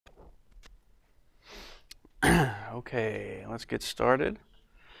Okay, let's get started.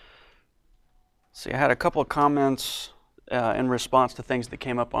 See, I had a couple of comments in response to things that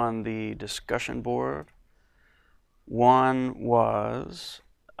came up on the discussion board. One was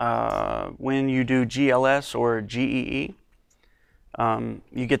when you do GLS or GEE,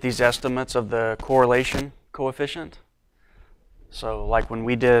 you get these estimates of the correlation coefficient. So like when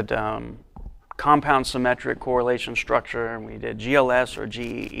we did compound symmetric correlation structure and we did GLS or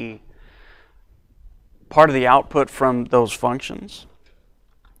GEE, part of the output from those functions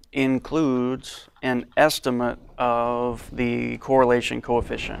includes an estimate of the correlation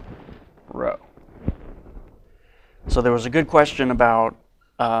coefficient rho. So there was a good question about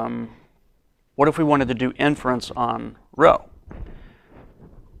what if we wanted to do inference on rho?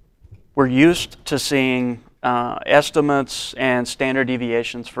 We're used to seeing estimates and standard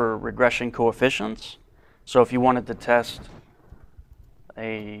deviations for regression coefficients. So if you wanted to test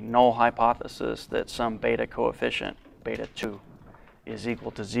a null hypothesis that some beta coefficient, beta 2, is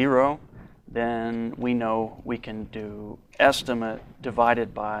equal to 0, then we know we can do estimate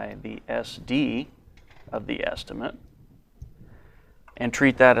divided by the SD of the estimate and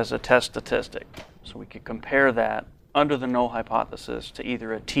treat that as a test statistic. So we could compare that under the null hypothesis to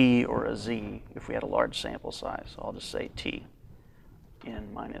either a T or a Z if we had a large sample size. So I'll just say T, N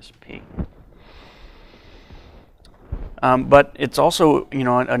minus P. But it's also,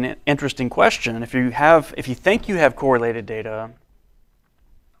 an interesting question. If you think you have correlated data,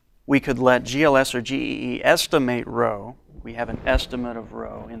 we could let GLS or GEE estimate rho. We have an estimate of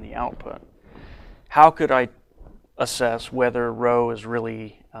rho in the output. How could I assess whether rho is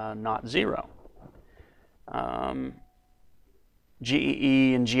really not 0?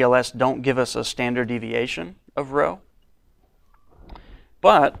 GEE and GLS don't give us a standard deviation of rho.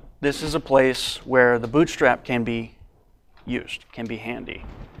 But this is a place where the bootstrap can be used, can be handy.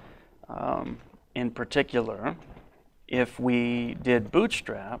 In particular, if we did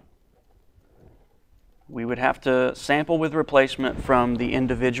bootstrap, we would have to sample with replacement from the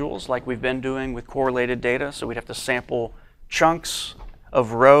individuals like we've been doing with correlated data. So we'd have to sample chunks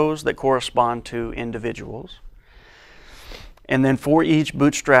of rows that correspond to individuals. And then for each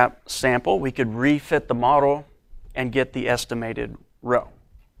bootstrap sample, we could refit the model and get the estimated rho.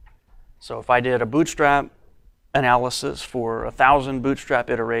 So if I did a bootstrap analysis for 1,000 bootstrap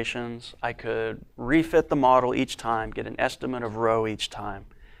iterations, I could refit the model each time, get an estimate of rho each time,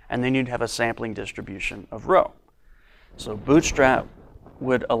 and then you'd have a sampling distribution of rho. So bootstrap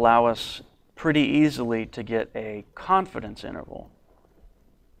would allow us pretty easily to get a confidence interval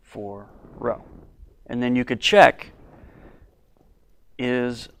for rho. And then you could check,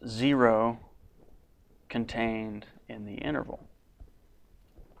 is 0 contained in the interval?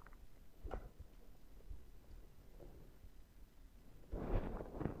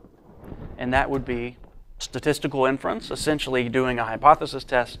 And that would be statistical inference, essentially doing a hypothesis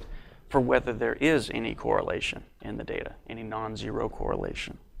test for whether there is any correlation in the data, any non-zero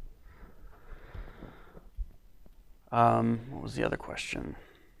correlation. What was the other question?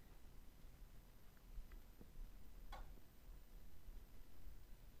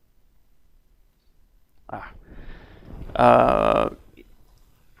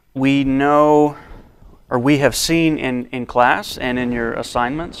 We know, or we have seen in class and in your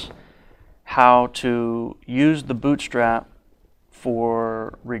assignments, how to use the bootstrap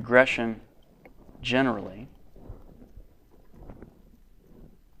for regression generally.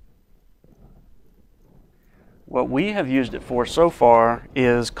 What we have used it for so far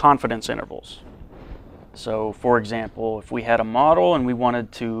is confidence intervals. So for example, if we had a model and we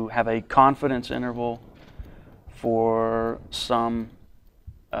wanted to have a confidence interval for some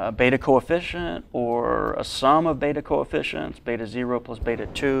beta coefficient or a sum of beta coefficients, beta 0 plus beta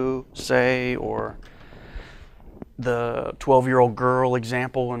 2, say, or the 12-year-old girl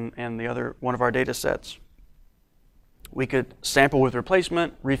example and the other one of our data sets, we could sample with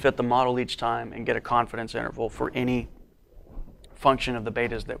replacement, refit the model each time, and get a confidence interval for any function of the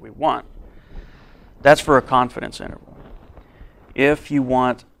betas that we want. That's for a confidence interval. If you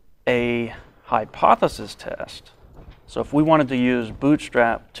want a hypothesis test, so if we wanted to use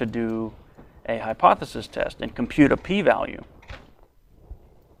bootstrap to do a hypothesis test and compute a p-value,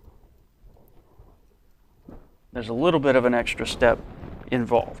 there's a little bit of an extra step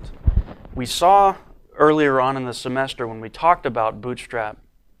involved. We saw earlier on in the semester when we talked about bootstrap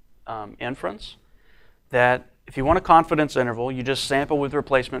inference that if you want a confidence interval, you just sample with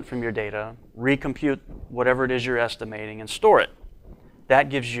replacement from your data, recompute whatever it is you're estimating, and store it. That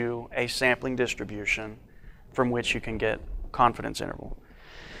gives you a sampling distribution from which you can get confidence interval.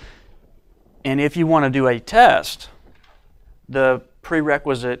 And if you want to do a test, the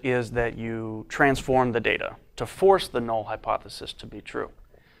prerequisite is that you transform the data to force the null hypothesis to be true.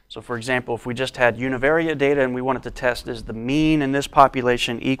 So for example, if we just had univariate data and we wanted to test is the mean in this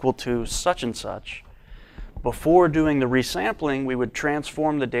population equal to such and such, before doing the resampling, we would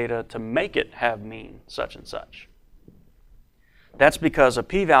transform the data to make it have mean such and such. That's because a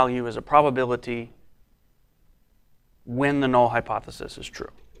p-value is a probability when the null hypothesis is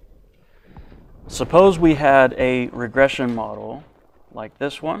true. Suppose we had a regression model like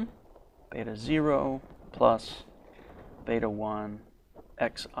this one, beta 0 plus beta 1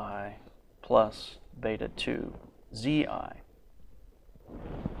 xi plus beta 2 zi.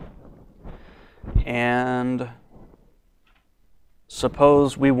 And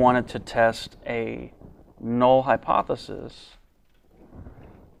suppose we wanted to test a null hypothesis.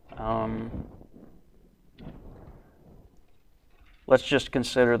 Let's just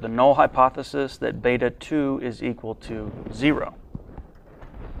consider the null hypothesis that beta 2 is equal to 0.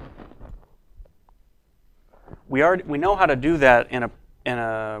 We know how to do that in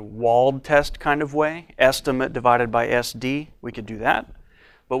a walled test kind of way, estimate divided by SD. We could do that,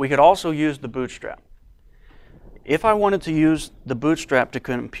 but we could also use the bootstrap. If I wanted to use the bootstrap to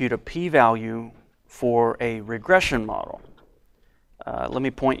compute a p-value for a regression model, let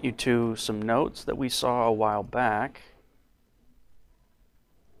me point you to some notes that we saw a while back.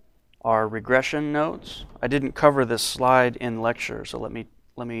 Our regression notes. I didn't cover this slide in lecture, so let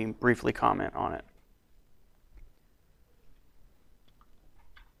me briefly comment on it.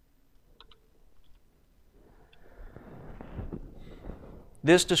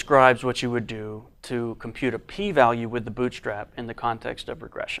 This describes what you would do to compute a p-value with the bootstrap in the context of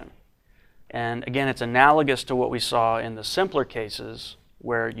regression. And again, it's analogous to what we saw in the simpler cases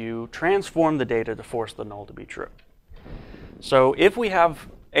where you transform the data to force the null to be true. So if we have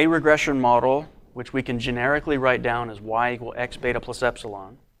a regression model, which we can generically write down as y equal x beta plus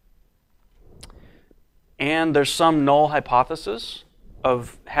epsilon, and there's some null hypothesis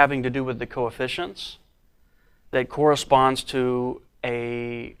of having to do with the coefficients that corresponds to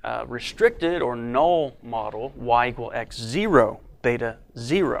a restricted or null model, y equal x 0 beta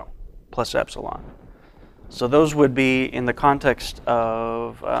 0 plus epsilon. So those would be, in the context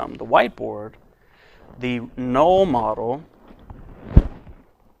of the whiteboard, the null model.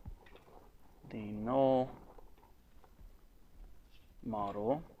 The null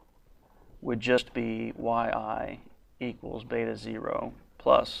model would just be yi equals beta 0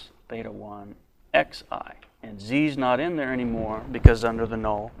 plus beta 1 xi. And z's not in there anymore because under the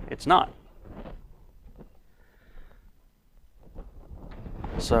null, it's not.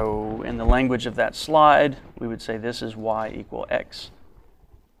 So in the language of that slide, we would say this is y equal x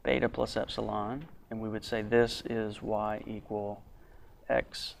beta plus epsilon, and we would say this is y equal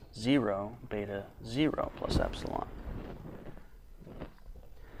x 0 beta 0 plus epsilon.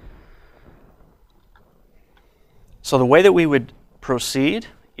 So the way that we would proceed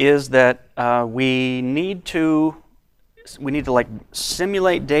is that we need to like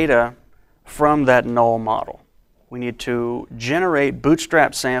simulate data from that null model. We need to generate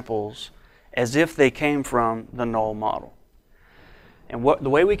bootstrap samples as if they came from the null model. And the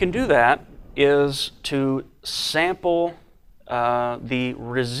way we can do that is to sample the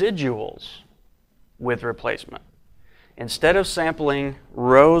residuals with replacement. Instead of sampling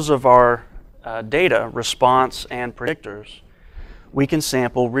rows of our data, response and predictors, we can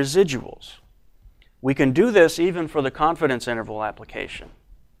sample residuals. We can do this even for the confidence interval application.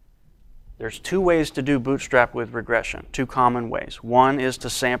 There's two ways to do bootstrap with regression, two common ways. One is to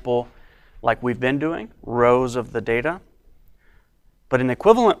sample, like we've been doing, rows of the data. But an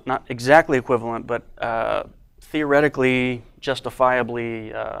equivalent, not exactly equivalent, but theoretically,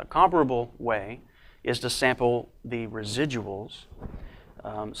 justifiably comparable way is to sample the residuals.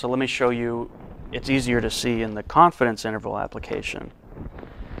 So let me show you, it's easier to see in the confidence interval application.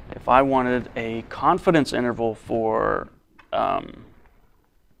 If I wanted a confidence interval for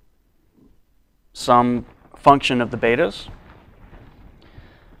some function of the betas,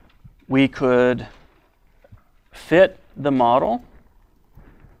 we could fit the model.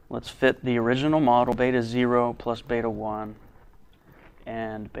 Let's fit the original model, beta 0 plus beta 1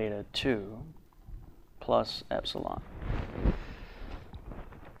 and beta 2 plus epsilon.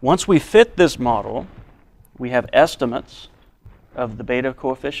 Once we fit this model, we have estimates of the beta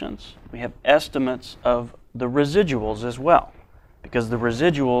coefficients. We have estimates of the residuals as well, because the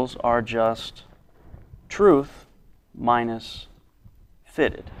residuals are just truth minus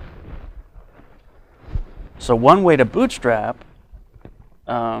fitted. So one way to bootstrap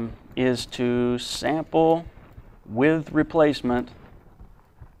is to sample with replacement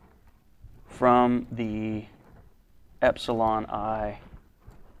from the epsilon I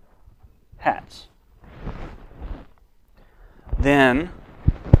hats. Then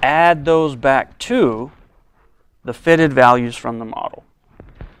add those back to the fitted values from the model.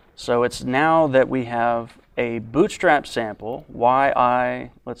 So it's now that we have a bootstrap sample, yi,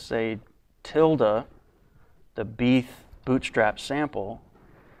 let's say tilde, the Beath bootstrap sample,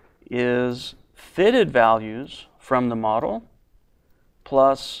 is fitted values from the model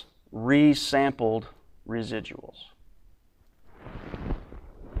plus resampled residuals.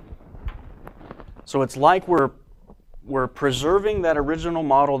 So it's like we're preserving that original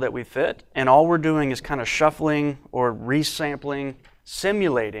model that we fit, and all we're doing is kind of shuffling or resampling,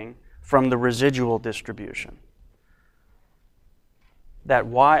 simulating from the residual distribution. That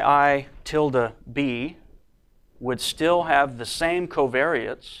yi tilde b would still have the same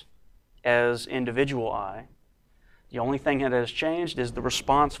covariates as individual I. The only thing that has changed is the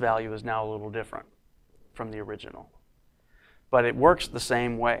response value is now a little different from the original. But it works the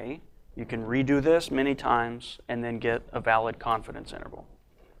same way. You can redo this many times and then get a valid confidence interval.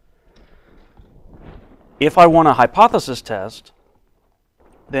 If I want a hypothesis test,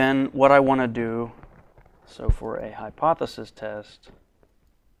 then what I want to do, so for a hypothesis test,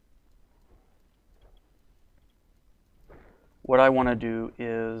 what I want to do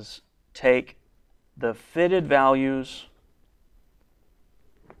is take the fitted values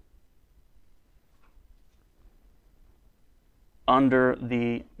under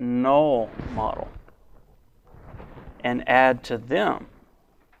the null model and add to them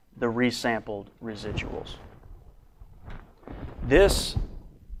the resampled residuals. This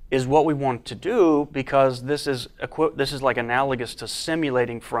is what we want to do because this is like analogous to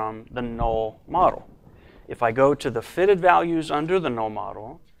simulating from the null model. If I go to the fitted values under the null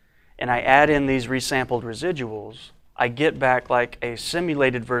model and I add in these resampled residuals, I get back like a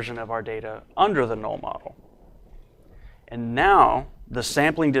simulated version of our data under the null model. And now the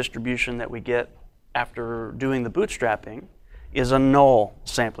sampling distribution that we get after doing the bootstrapping is a null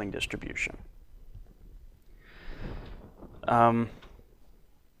sampling distribution.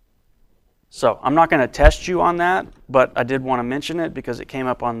 So I'm not going to test you on that, but I did want to mention it because it came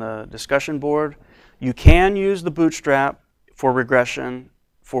up on the discussion board. You can use the bootstrap for regression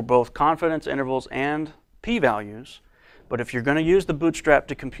for both confidence intervals and p-values, but if you're going to use the bootstrap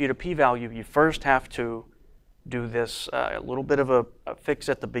to compute a p-value, you first have to do this a little bit of a fix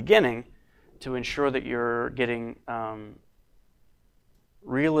at the beginning to ensure that you're getting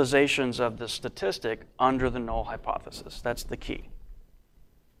realizations of the statistic under the null hypothesis. That's the key.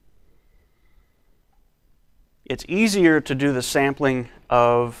 It's easier to do the sampling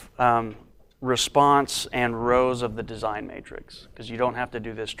of response and rows of the design matrix because you don't have to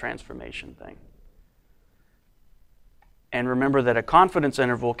do this transformation thing. And remember that a confidence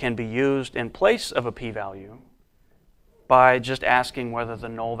interval can be used in place of a p-value by just asking whether the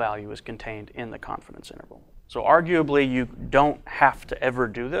null value is contained in the confidence interval. So arguably, you don't have to ever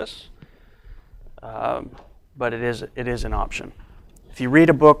do this, but it is an option. If you read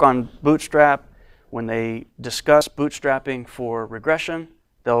a book on Bootstrap, when they discuss bootstrapping for regression,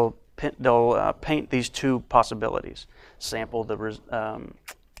 they'll paint these two possibilities: sample the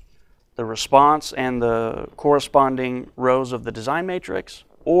response and the corresponding rows of the design matrix,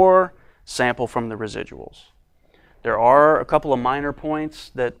 or sample from the residuals. There are a couple of minor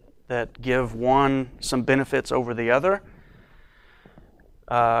points that give one some benefits over the other.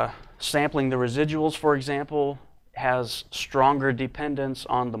 Sampling the residuals, for example, has stronger dependence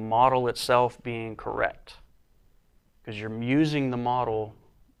on the model itself being correct because you're using the model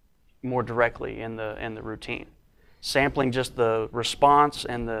more directly in the routine. Sampling just the response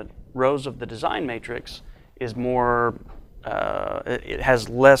and the rows of the design matrix is more, it has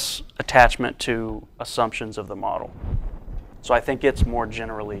less attachment to assumptions of the model. So I think it's more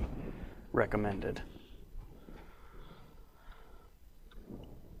generally recommended.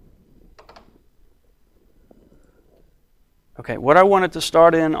 Okay, what I wanted to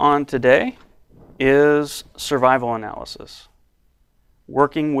start in on today is survival analysis,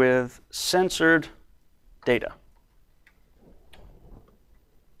 working with censored data.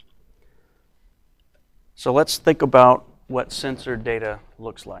 So let's think about what censored data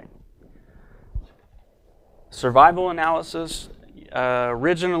looks like. Survival analysis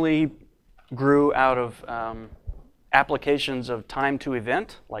originally grew out of applications of time to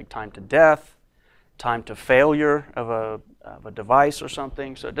event, like time to death, time to failure of a device or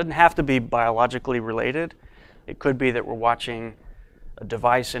something. So it doesn't have to be biologically related. It could be that we're watching a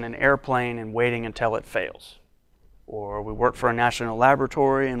device in an airplane and waiting until it fails. Or we work for a national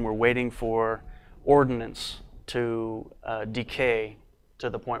laboratory and we're waiting for ordnance to decay to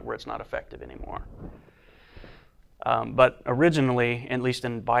the point where it's not effective anymore. But originally, at least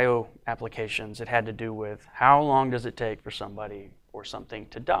in bio applications, it had to do with how long does it take for somebody or something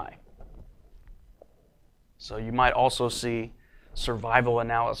to die. So you might also see survival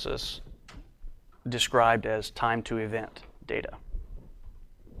analysis described as time to event data.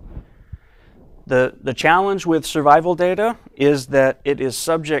 The challenge with survival data is that it is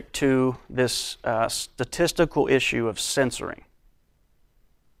subject to this statistical issue of censoring.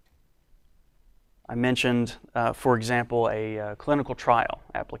 I mentioned, for example, a clinical trial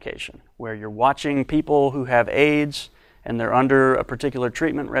application where you're watching people who have AIDS and they're under a particular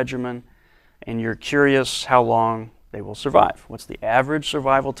treatment regimen, and you're curious how long they will survive. What's the average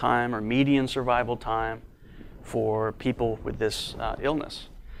survival time or median survival time for people with this illness?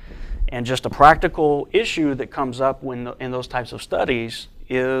 And just a practical issue that comes up in those types of studies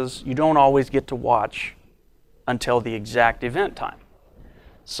is you don't always get to watch until the exact event time.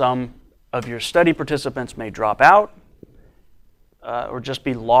 Some of your study participants may drop out or just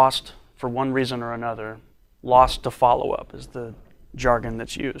be lost for one reason or another. Lost to follow-up is the jargon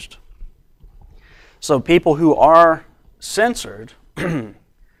that's used. So people who are censored,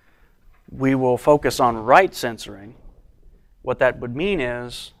 we will focus on right censoring. What that would mean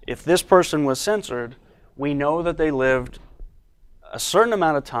is if this person was censored, we know that they lived a certain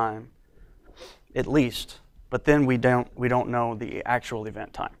amount of time, at least, but then we don't know the actual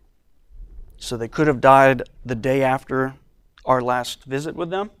event time. So they could have died the day after our last visit with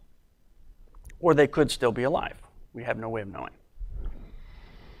them, or they could still be alive. We have no way of knowing.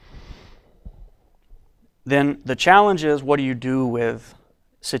 Then the challenge is, what do you do with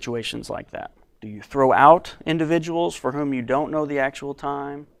situations like that? Do you throw out individuals for whom you don't know the actual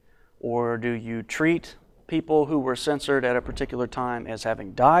time? Or do you treat people who were censored at a particular time as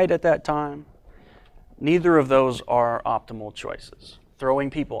having died at that time? Neither of those are optimal choices.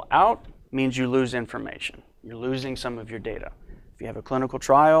 Throwing people out means you lose information. You're losing some of your data. If you have a clinical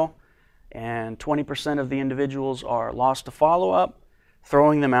trial and 20% of the individuals are lost to follow-up,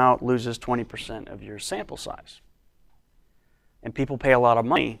 throwing them out loses 20% of your sample size. And people pay a lot of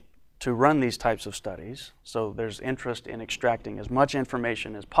money to run these types of studies, so there's interest in extracting as much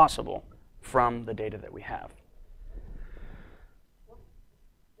information as possible from the data that we have.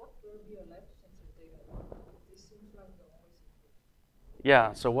 What will be a left censored data? This seems like the only situation.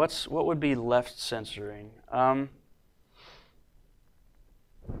 Yeah, so what would be left censoring?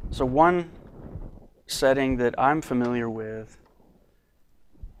 So one setting that I'm familiar with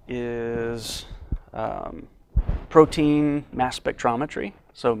is protein mass spectrometry.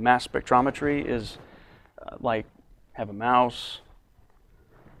 So mass spectrometry is like have a mouse,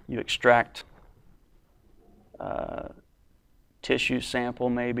 you extract tissue sample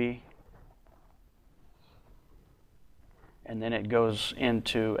maybe, and then it goes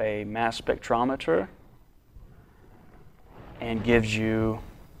into a mass spectrometer and gives you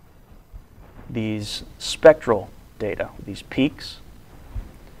these spectral data, these peaks.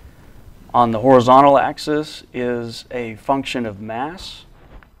 On the horizontal axis is a function of mass,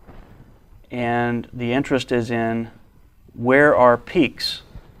 and the interest is in where are peaks.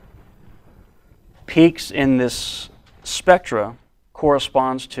 Peaks in this spectra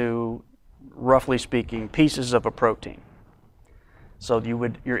corresponds to, roughly speaking, pieces of a protein. So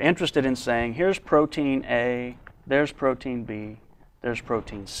you're interested in saying, here's protein A, there's protein B, there's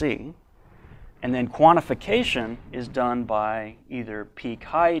protein C, and then quantification is done by either peak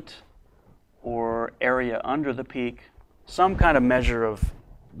height or area under the peak, some kind of measure of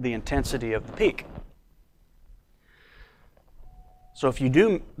the intensity of the peak. So if you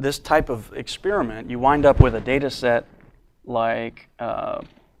do this type of experiment, you wind up with a data set like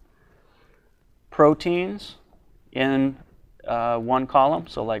proteins in one column,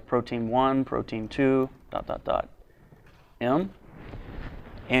 so like protein 1, protein 2, ... M.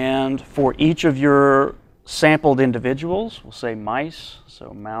 And for each of your sampled individuals, we'll say mice,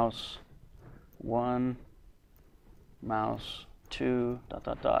 so mouse 1, mouse 2, ...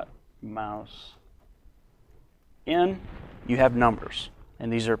 mouse N, you have numbers.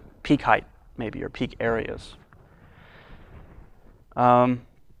 And these are peak height, maybe, or peak areas.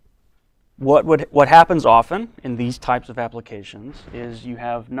 What happens often in these types of applications is you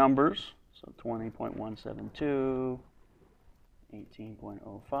have numbers, so 20.172,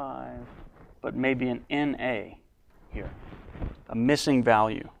 18.05, but maybe an NA here, a missing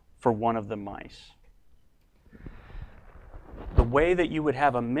value for one of the mice. The way that you would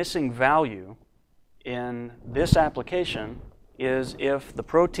have a missing value in this application is if the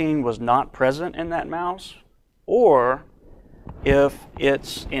protein was not present in that mouse, or if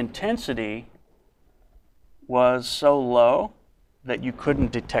its intensity was so low that you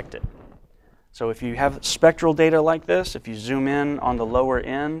couldn't detect it. So if you have spectral data like this, if you zoom in on the lower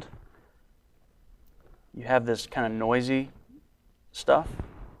end, you have this kind of noisy stuff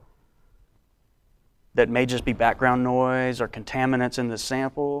that may just be background noise or contaminants in the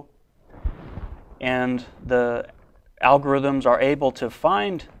sample. And the algorithms are able to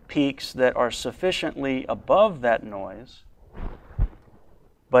find peaks that are sufficiently above that noise.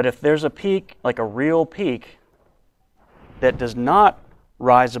 But if there's a peak, like a real peak, that does not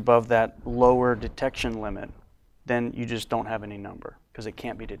rise above that lower detection limit, then you just don't have any number because it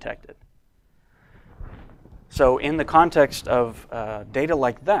can't be detected. So in the context of data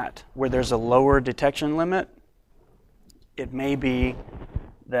like that, where there's a lower detection limit, it may be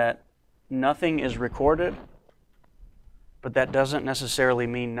that nothing is recorded, but that doesn't necessarily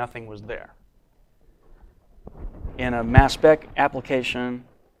mean nothing was there. In a mass spec application,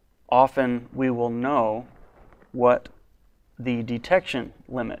 often we will know what the detection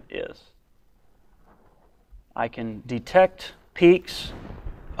limit is. I can detect peaks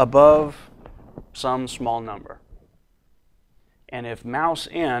above some small number. And if mouse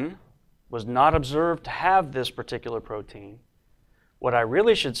N was not observed to have this particular protein, what I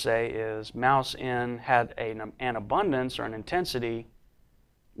really should say is mouse N had an abundance or an intensity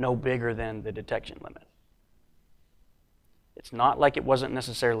no bigger than the detection limit. It's not like it wasn't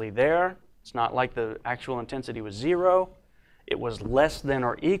necessarily there. It's not like the actual intensity was 0. It was less than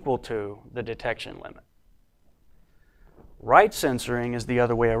or equal to the detection limit. Right censoring is the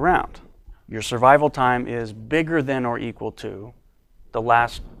other way around. Your survival time is bigger than or equal to the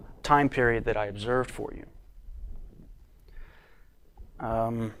last time period that I observed for you.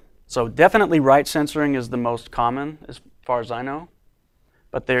 So definitely right censoring is the most common as far as I know.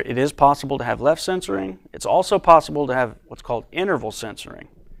 But it is possible to have left censoring. It's also possible to have what's called interval censoring,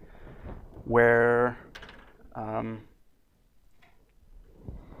 where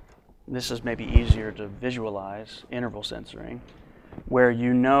this is maybe easier to visualize, interval censoring, where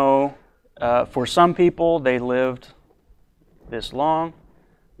you know for some people they lived this long,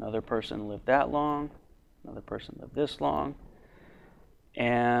 another person lived that long, another person lived this long,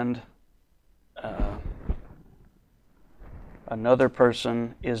 and another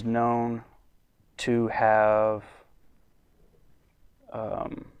person is known to have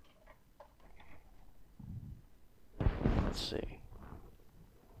let's see.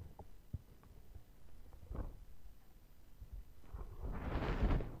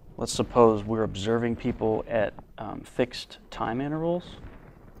 Let's suppose we're observing people at fixed time intervals.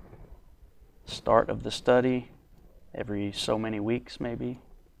 Start of the study, every so many weeks maybe.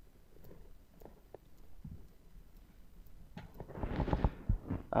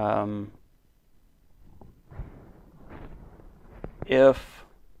 If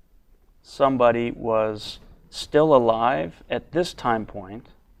somebody was still alive at this time point,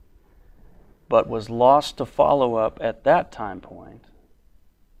 but was lost to follow-up at that time point,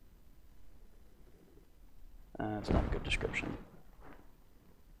 that's not a good description.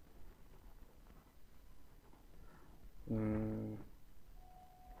 I'm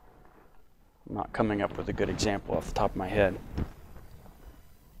not coming up with a good example off the top of my head.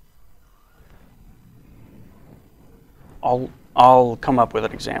 I'll come up with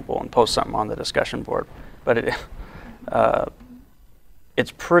an example and post something on the discussion board. But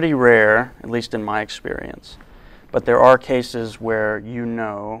it's pretty rare, at least in my experience. But there are cases where you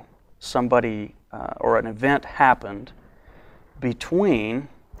know somebody or an event happened between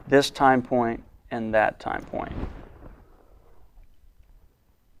this time point and that time point.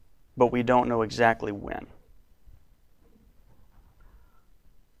 But we don't know exactly when.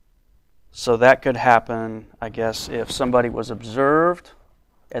 So that could happen, I guess, if somebody was observed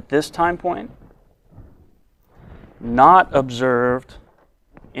at this time point, not observed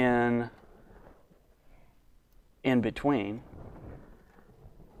in between,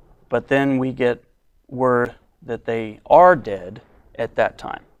 but then we get word that they are dead at that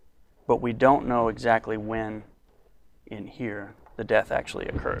time. But we don't know exactly when in here the death actually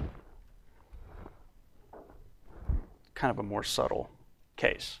occurred. Kind of a more subtle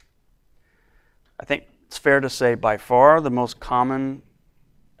case. I think it's fair to say by far the most common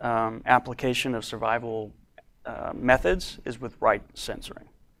application of survival methods is with right censoring.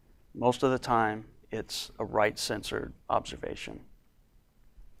 Most of the time it's a right censored observation.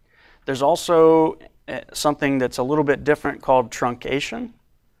 There's also something that's a little bit different called truncation,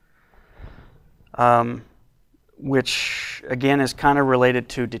 which again is kind of related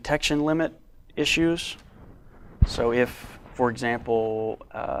to detection limit issues. So if, for example,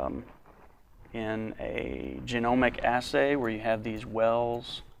 in a genomic assay where you have these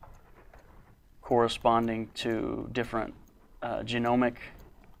wells corresponding to different genomic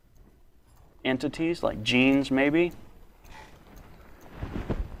entities, like genes maybe.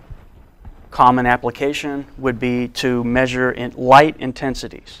 Common application would be to measure light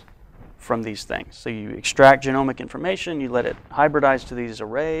intensities from these things. So you extract genomic information, you let it hybridize to these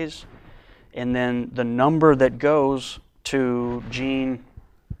arrays, and then the number that goes to gene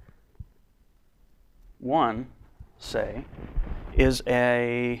 1, say, is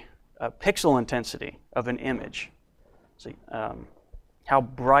a pixel intensity of an image. See, how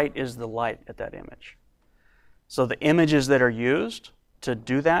bright is the light at that image? So the images that are used to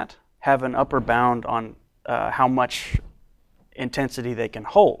do that have an upper bound on how much intensity they can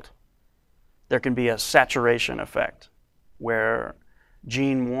hold. There can be a saturation effect where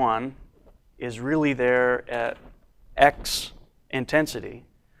gene 1 is really there at X intensity,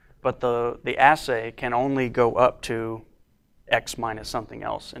 but the assay can only go up to X minus something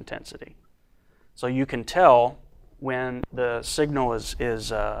else intensity. So you can tell when the signal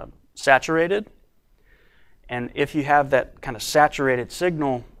is saturated, and if you have that kind of saturated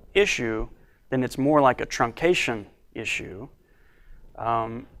signal issue, then it's more like a truncation issue,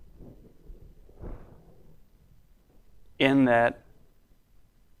 in that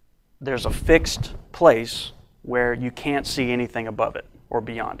there's a fixed place where you can't see anything above it or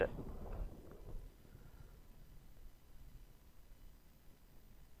beyond it.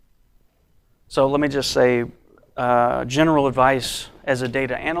 So let me just say, general advice as a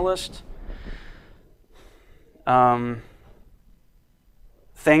data analyst.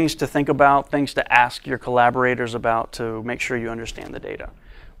 Things to think about, things to ask your collaborators about to make sure you understand the data.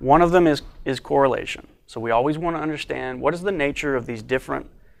 One of them is correlation. So we always want to understand what is the nature of these different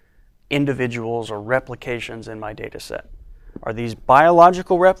individuals or replications in my data set. Are these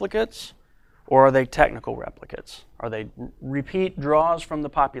biological replicates or are they technical replicates? Are they repeat draws from the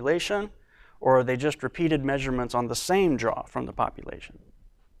population or are they just repeated measurements on the same draw from the population?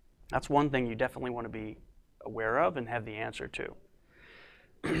 That's one thing you definitely want to be aware of and have the answer to.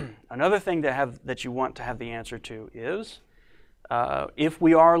 Another thing that you want to have the answer to is, if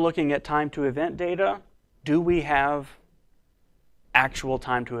we are looking at time to event data, do we have actual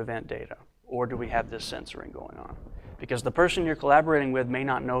time to event data, or do we have this censoring going on? Because the person you're collaborating with may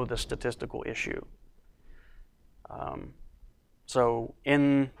not know the statistical issue. So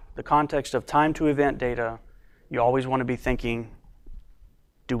in the context of time to event data, you always want to be thinking,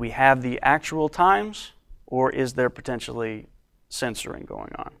 do we have the actual times, or is there potentially censoring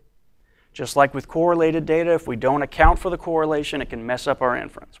going on? Just like with correlated data, if we don't account for the correlation, it can mess up our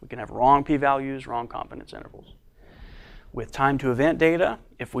inference. We can have wrong p-values, wrong confidence intervals. With time to event data,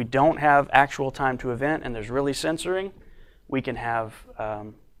 if we don't have actual time to event and there's really censoring, we can have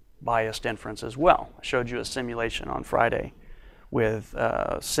biased inference as well. I showed you a simulation on Friday with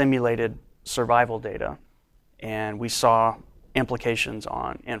simulated survival data, and we saw implications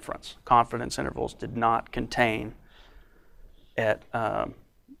on inference. Confidence intervals did not contain at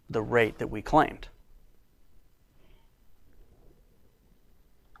the rate that we claimed.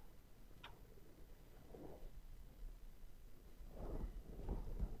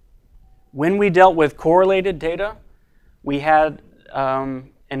 When we dealt with correlated data, we had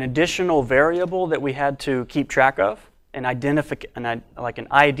an additional variable that we had to keep track of, like an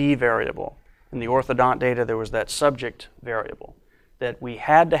ID variable. In the orthodont data, there was that subject variable that we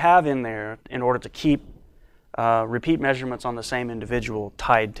had to have in there in order to keep repeat measurements on the same individual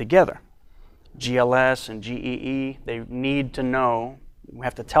tied together. GLS and GEE, they need to know, we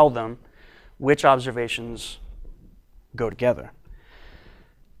have to tell them which observations go together.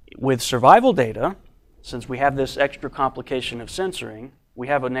 With survival data, since we have this extra complication of censoring, we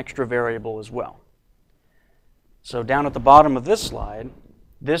have an extra variable as well. So down at the bottom of this slide,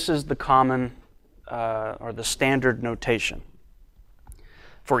 this is the common or the standard notation.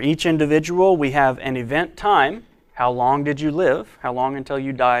 For each individual, we have an event time. How long did you live? How long until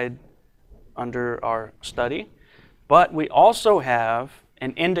you died under our study? But we also have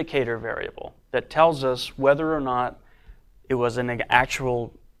an indicator variable that tells us whether or not it was an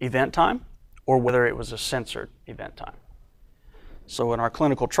actual event time or whether it was a censored event time. So in our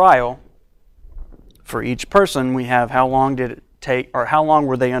clinical trial, for each person, we have how long did it take, or how long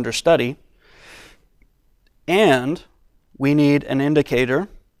were they under study, and we need an indicator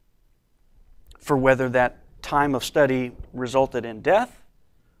for whether that time of study resulted in death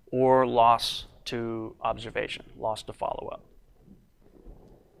or loss to observation, loss to follow-up.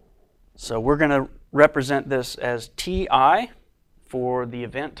 So we're going to represent this as TI for the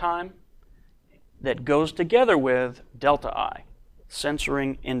event time that goes together with delta I,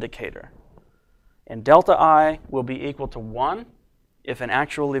 censoring indicator. And delta I will be equal to 1 if an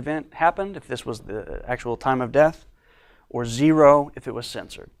actual event happened, if this was the actual time of death, or 0 if it was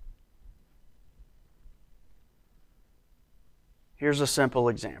censored. Here's a simple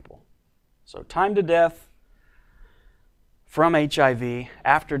example. So time to death from HIV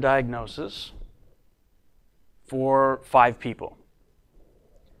after diagnosis for 5 people.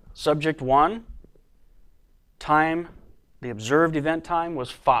 Subject 1, time, the observed event time was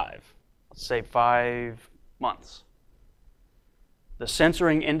 5. Let's say 5 months. The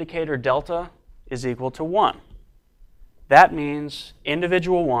censoring indicator delta is equal to 1. That means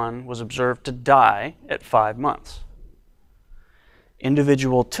individual 1 was observed to die at 5 months.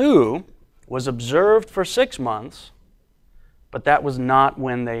 Individual 2 was observed for 6 months, but that was not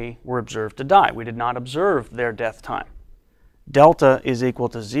when they were observed to die. We did not observe their death time. Delta is equal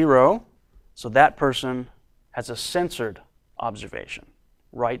to 0, so that person has a censored observation,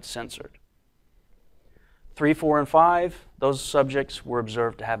 right censored. 3, 4, and 5, those subjects were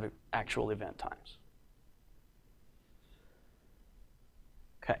observed to have actual event times.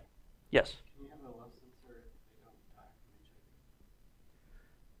 Okay, yes? Can you have a less censor if they don't die from HIV?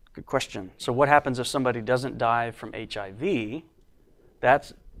 Good question. So what happens if somebody doesn't die from HIV?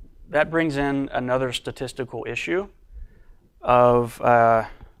 That brings in another statistical issue of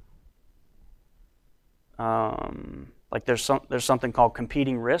like there's something called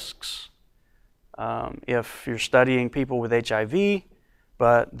competing risks. If you're studying people with HIV,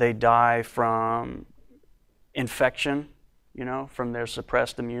 but they die from infection, you know, from their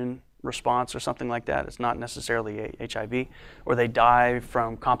suppressed immune response or something like that, it's not necessarily HIV, or they die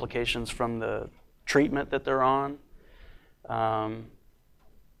from complications from the treatment that they're on,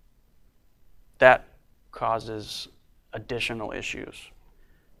 that causes additional issues.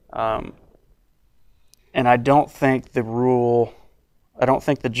 And I don't think the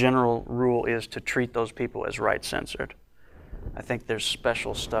general rule is to treat those people as right censored. I think there's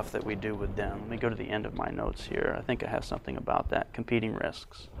special stuff that we do with them. Let me go to the end of my notes here. I think I have something about that, competing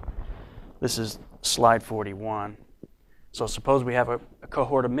risks. This is slide 41. So suppose we have a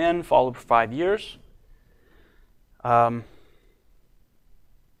cohort of men followed for 5 years.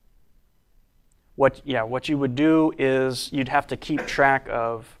 What you would do is you'd have to keep track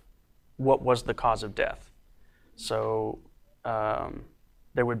of what was the cause of death. So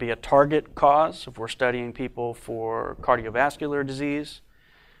there would be a target cause if we're studying people for cardiovascular disease.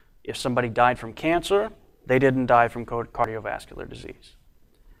 If somebody died from cancer, they didn't die from cardiovascular disease.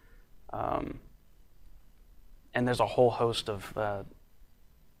 And there's a whole host of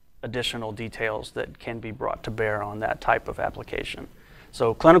additional details that can be brought to bear on that type of application.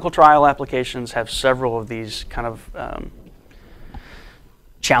 So clinical trial applications have several of these kind of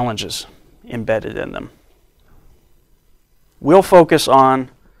challenges embedded in them. We'll focus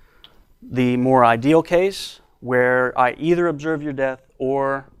on the more ideal case where I either observe your death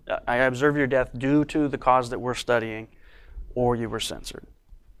or I observe your death due to the cause that we're studying or you were censored.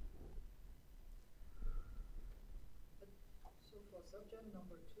 So for subject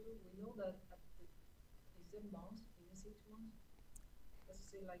number 2, we know that at the, is it months? Is it 6 months? Let's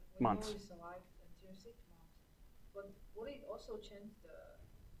say like we Months. know he survived until 6 months. But would it also change the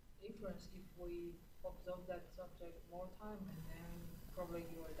inference if we observe that subject more time and then probably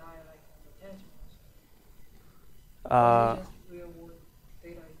you will die like on the 10th month? Or is it just real world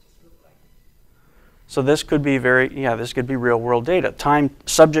data it just look like? So this could be this could be real world data.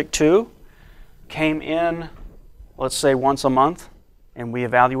 Subject 2 came in, let's say once a month, and we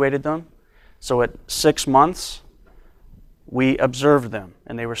evaluated them. So at 6 months, we observed them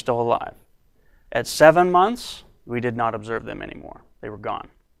and they were still alive. At 7 months, we did not observe them anymore. They were gone.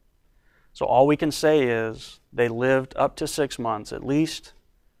 So all we can say is they lived up to 6 months at least,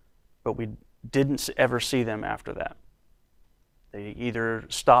 but we didn't ever see them after that. They either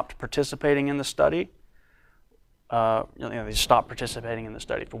stopped participating in the study, they stopped participating in the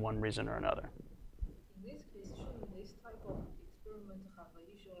study for one reason or another. In this case, shouldn't this type of experiment have an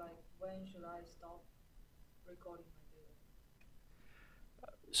issue like when should I stop recording my data?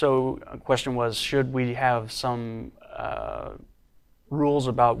 So a question was, should we have some rules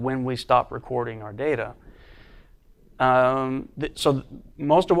about when we stop recording our data? So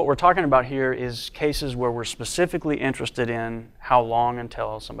most of what we're talking about here is cases where we're specifically interested in how long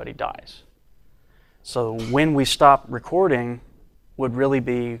until somebody dies. So when we stop recording would really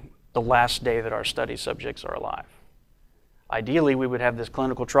be the last day that our study subjects are alive. Ideally, we would have this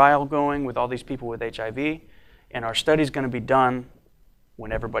clinical trial going with all these people with HIV, and our study's going to be done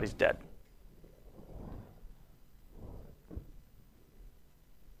when everybody's dead.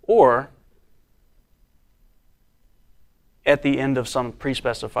 Or at the end of some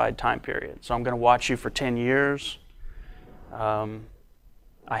pre-specified time period. So I'm going to watch you for 10 years.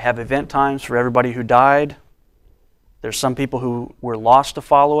 I have event times for everybody who died. There's some people who were lost to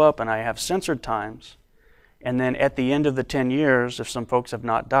follow-up, and I have censored times. And then at the end of the 10 years, if some folks have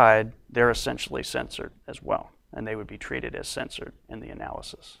not died, they're essentially censored as well, and they would be treated as censored in the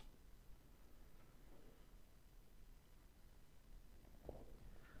analysis.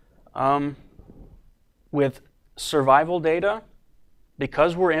 With survival data,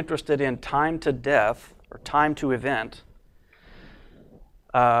 because we're interested in time to death or time to event,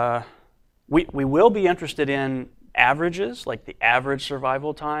 we will be interested in averages, like the average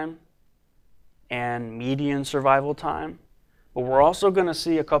survival time and median survival time, but we're also going to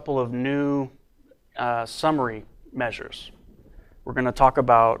see a couple of new summary measures. We're going to talk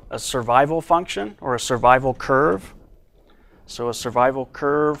about a survival function or a survival curve. So a survival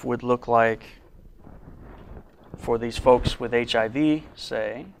curve would look like, for these folks with HIV,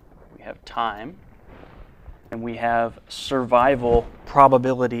 say, we have time, and we have survival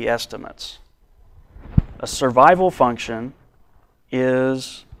probability estimates. A survival function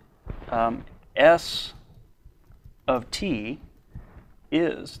is S of t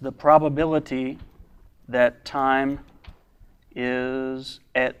is the probability that time is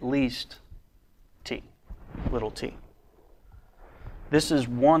at least t, little t. This is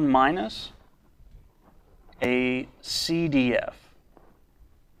 1 minus a CDF,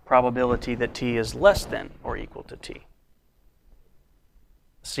 probability that t is less than or equal to t.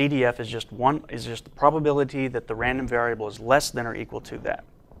 CDF is just the probability that the random variable is less than or equal to that.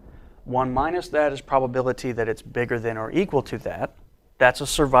 1 minus that is probability that it's bigger than or equal to that. That's a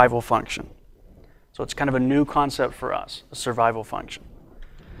survival function. So it's kind of a new concept for us, a survival function.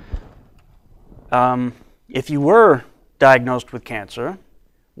 If you were diagnosed with cancer,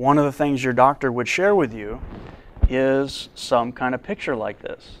 one of the things your doctor would share with you is some kind of picture like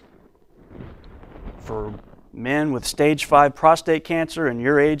this. For men with stage 5 prostate cancer in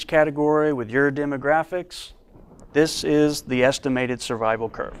your age category with your demographics, this is the estimated survival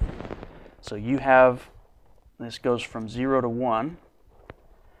curve. So you have, this goes from 0 to 1.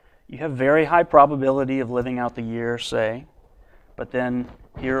 You have very high probability of living out the year, say, but then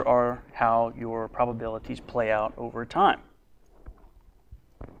here are how your probabilities play out over time.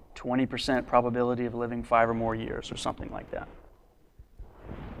 20% probability of living 5 or more years or something like that.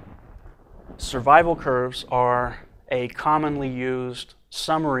 Survival curves are a commonly used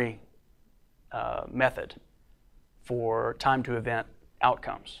summary method for time to event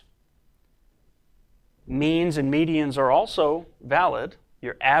outcomes. Means and medians are also valid.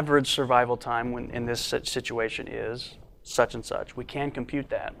 Your average survival time when in this situation is such and such. We can compute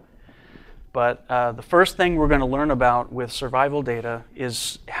that. But the first thing we're going to learn about with survival data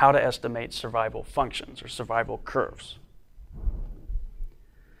is how to estimate survival functions or survival curves.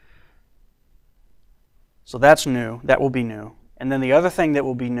 So that's new. That will be new. And then the other thing that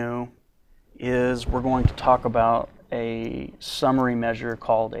will be new is we're going to talk about a summary measure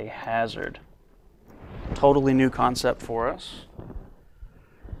called a hazard. Totally new concept for us.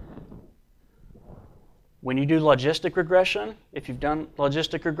 When you do logistic regression, if you've done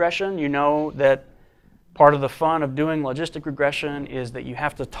logistic regression, you know that part of the fun of doing logistic regression is that you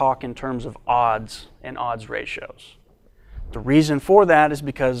have to talk in terms of odds and odds ratios. The reason for that is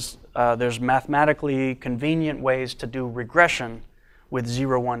because there's mathematically convenient ways to do regression with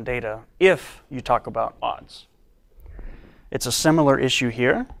 0-1 data if you talk about odds. It's a similar issue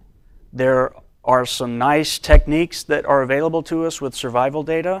here. There are some nice techniques that are available to us with survival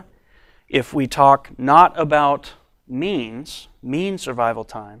data. If we talk not about means, mean survival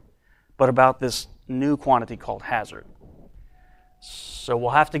time, but about this new quantity called hazard. So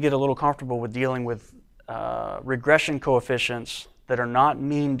we'll have to get a little comfortable with dealing with regression coefficients that are not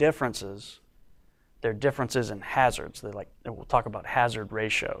mean differences. They're differences in hazards. We'll talk about hazard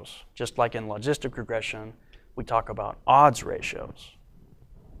ratios. Just like in logistic regression, we talk about odds ratios.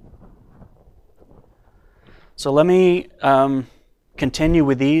 So let me continue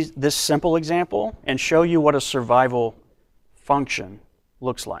with this simple example and show you what a survival function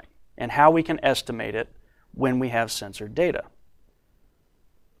looks like and how we can estimate it when we have censored data.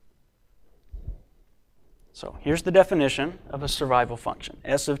 So here's the definition of a survival function.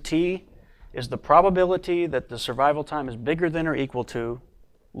 S of t is the probability that the survival time is bigger than or equal to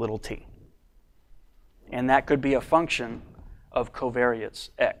little t. And that could be a function of covariance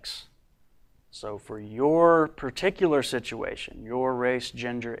x. So for your particular situation, your race,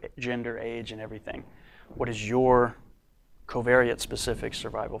 gender, age, and everything, what is your covariate-specific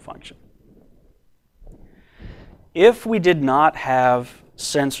survival function? If we did not have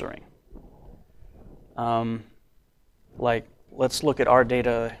censoring, let's look at our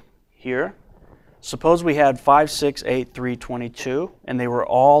data here. Suppose we had 5, 6, 8, 3, 22, and they were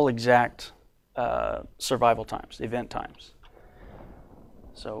all exact survival times, event times.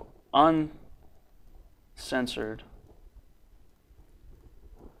 So censored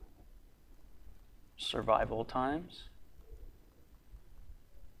survival times,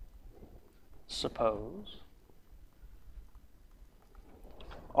 suppose,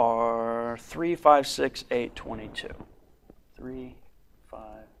 are 3, 5, 6, 8, 22. 3, 5,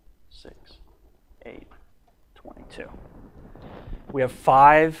 6, 8, 22. We have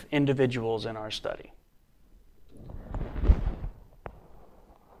 5 individuals in our study.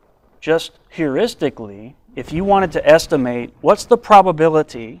 Just heuristically, if you wanted to estimate what's the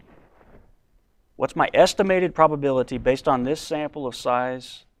probability, what's my estimated probability based on this sample of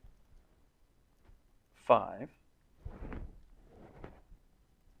size 5,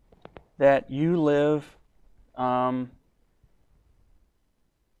 that you live,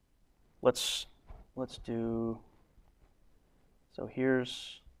 let's do, so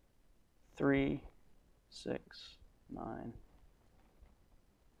here's 3, 6, 9,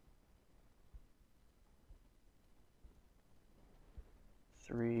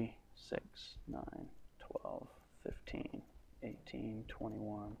 3, 6, 9, 12, 15, 18,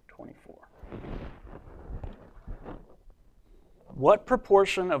 21, 24. What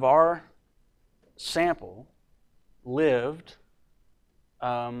proportion of our sample lived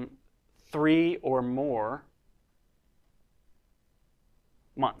 3 or more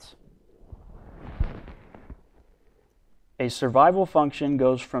months? A survival function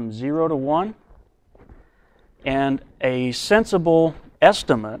goes from 0 to 1, and a sensible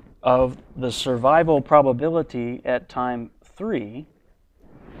estimate of the survival probability at time 3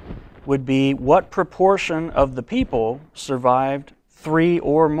 would be what proportion of the people survived 3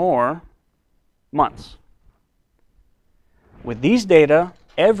 or more months. With these data,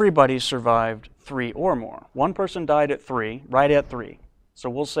 everybody survived 3 or more. One person died at 3, right at 3.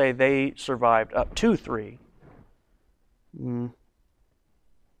 So we'll say they survived up to 3. You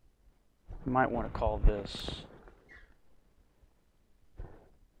might want to call this,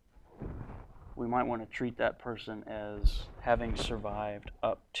 we might want to treat that person as having survived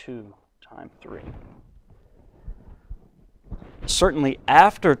up to time 3. Certainly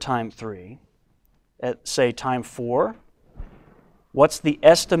after time 3, at say time 4, what's the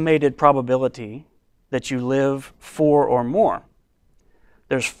estimated probability that you live 4 or more?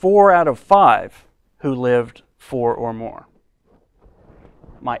 There's 4 out of 5 who lived 4 or more.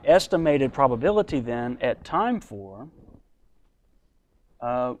 My estimated probability then at time 4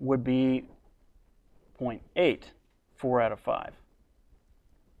 would be 0.8, 4 out of 5.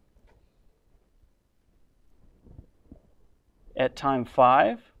 At time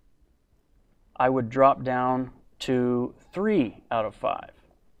 5, I would drop down to 3 out of 5,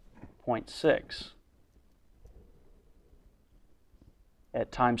 0.6.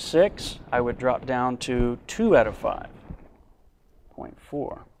 At time 6, I would drop down to 2 out of 5,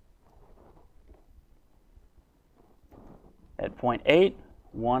 0.4. At 0.8,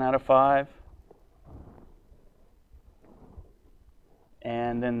 1 out of 5.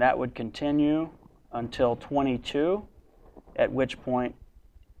 And then that would continue until 22, at which point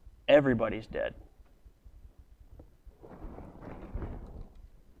everybody's dead.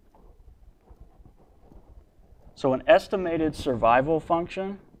 So an estimated survival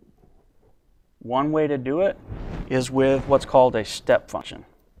function, one way to do it is with what's called a step function,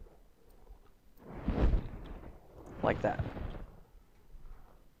 like that.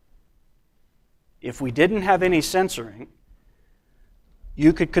 If we didn't have any censoring,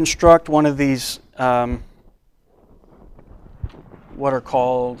 you could construct one of these what are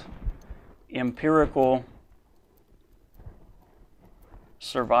called empirical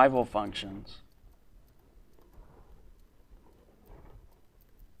survival functions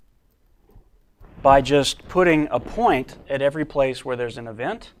by just putting a point at every place where there's an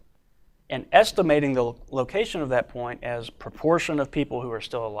event and estimating the location of that point as proportion of people who are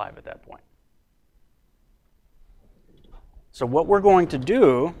still alive at that point. So what we're going to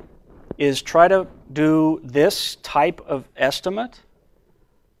do is try to do this type of estimate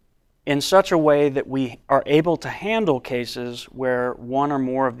in such a way that we are able to handle cases where one or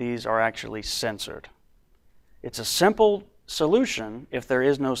more of these are actually censored. It's a simple solution if there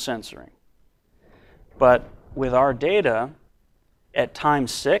is no censoring. But with our data at time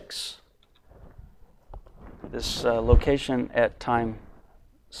 6, this location at time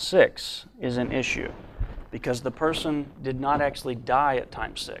 6 is an issue because the person did not actually die at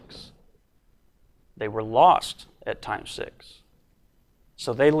time 6. They were lost at time 6.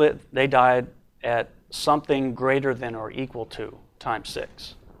 So they died at something greater than or equal to time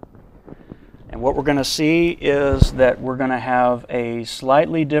 6. And what we're going to see is that we're going to have a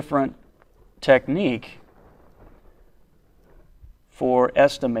slightly different technique for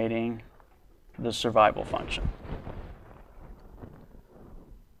estimating the survival function.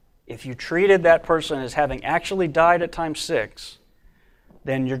 If you treated that person as having actually died at time 6,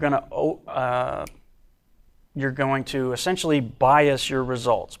 then you're going to essentially bias your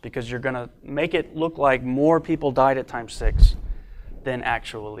results, because you're going to make it look like more people died at time 6 than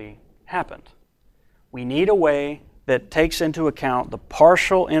actually happened. We need a way that takes into account the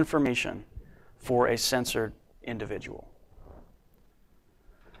partial information for a censored individual.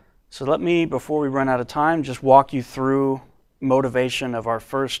 So let me, before we run out of time, just walk you through motivation of our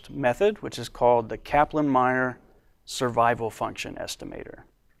first method, which is called the Kaplan-Meier survival function estimator.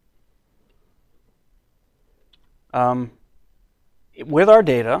 With our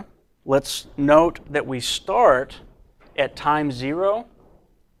data, let's note that we start at time 0.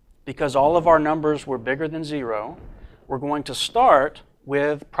 Because all of our numbers were bigger than 0, we're going to start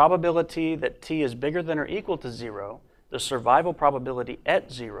with probability that t is bigger than or equal to 0. The survival probability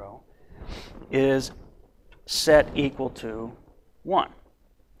at 0 is set equal to 1.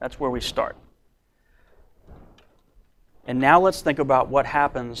 That's where we start. And now let's think about what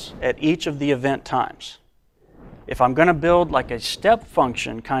happens at each of the event times. If I'm going to build like a step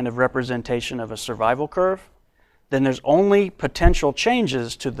function kind of representation of a survival curve, then there's only potential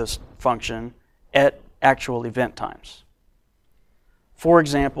changes to this function at actual event times. For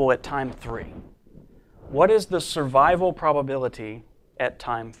example, at time 3. What is the survival probability at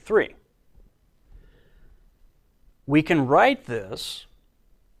time 3? We can write this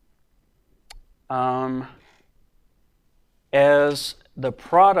as the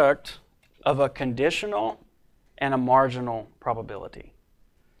product of a conditional and a marginal probability.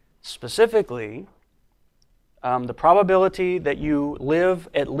 Specifically, the probability that you live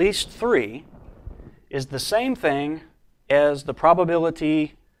at least 3 is the same thing as the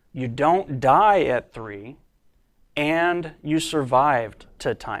probability you don't die at 3 and you survived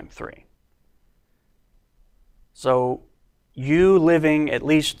to time 3. So you living at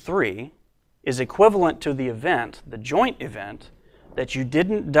least 3 is equivalent to the event, the joint event, that you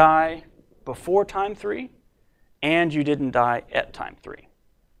didn't die before time 3 and you didn't die at time 3.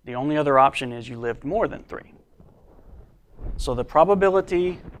 The only other option is you lived more than 3. So the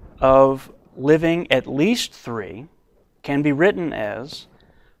probability of living at least 3 can be written as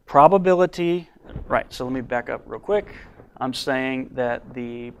probability, right, so let me back up real quick. I'm saying that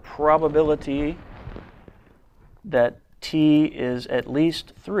the probability that t is at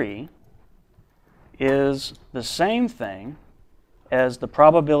least 3 is the same thing as the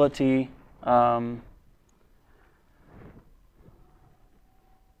probability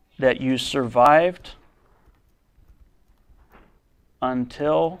that you survived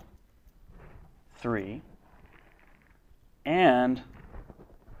until 3 and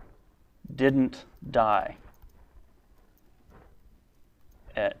didn't die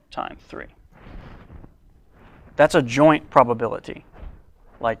at time 3. That's a joint probability,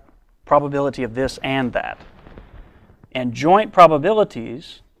 like probability of this and that. And joint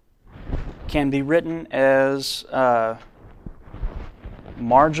probabilities can be written as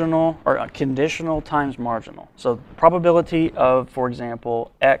marginal or conditional times marginal. So probability of, for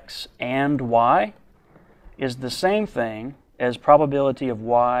example, x and y is the same thing as probability of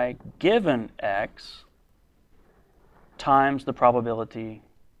y given x times the probability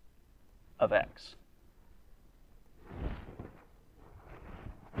of x.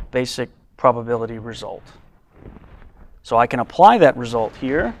 Basic probability result. So I can apply that result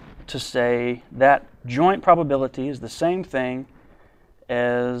here to say that joint probability is the same thing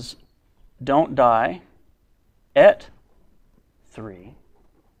as don't die at 3,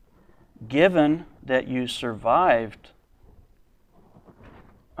 given that you survived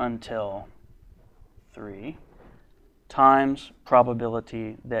until 3, times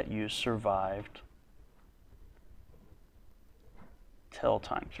probability that you survived till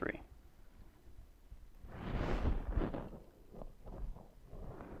time 3.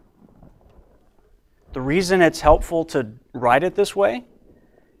 The reason it's helpful to write it this way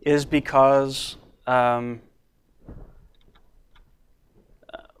is because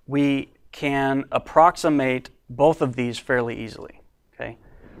we can approximate both of these fairly easily. Okay,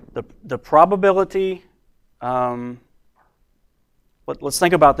 the probability. Let's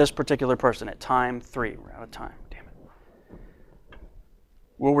think about this particular person at time 3. We're out of time. Damn it.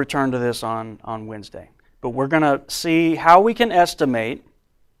 We'll return to this on Wednesday. But we're going to see how we can estimate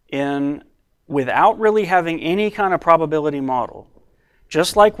without really having any kind of probability model.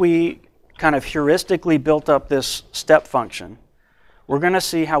 Just like we kind of heuristically built up this step function, we're going to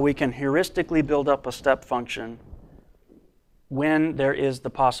see how we can heuristically build up a step function when there is the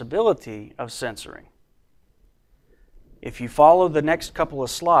possibility of censoring. If you follow the next couple of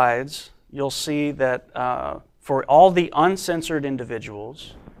slides, you'll see that for all the uncensored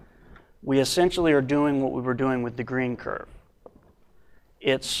individuals, we essentially are doing what we were doing with the green curve.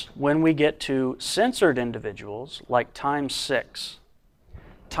 It's when we get to censored individuals, like time 6.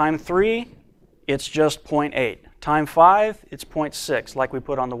 Time 3, it's just 0.8. Time 5, it's 0.6, like we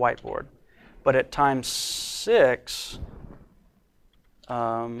put on the whiteboard. But at time 6,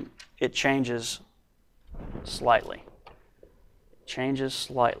 it changes slightly. It changes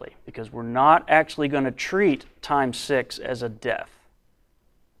slightly because we're not actually going to treat time 6 as a death.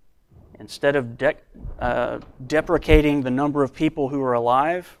 Instead of deprecating the number of people who are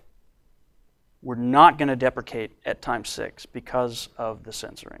alive, we're not going to deprecate at time 6 because of the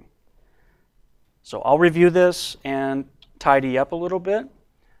censoring. So I'll review this and tidy up a little bit,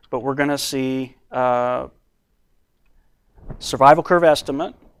 but we're going to see survival curve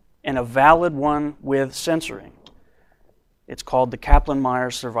estimate and a valid one with censoring. It's called the Kaplan-Meier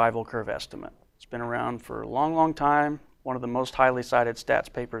survival curve estimate. It's been around for a long, long time. One of the most highly cited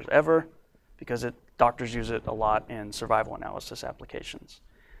stats papers ever because doctors use it a lot in survival analysis applications.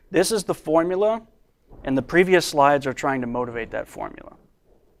 This is the formula, and the previous slides are trying to motivate that formula.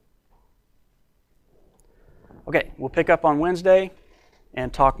 Okay, we'll pick up on Wednesday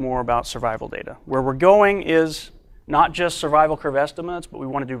and talk more about survival data. Where we're going is not just survival curve estimates, but we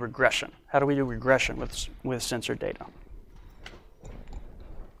want to do regression. How do we do regression with censored data?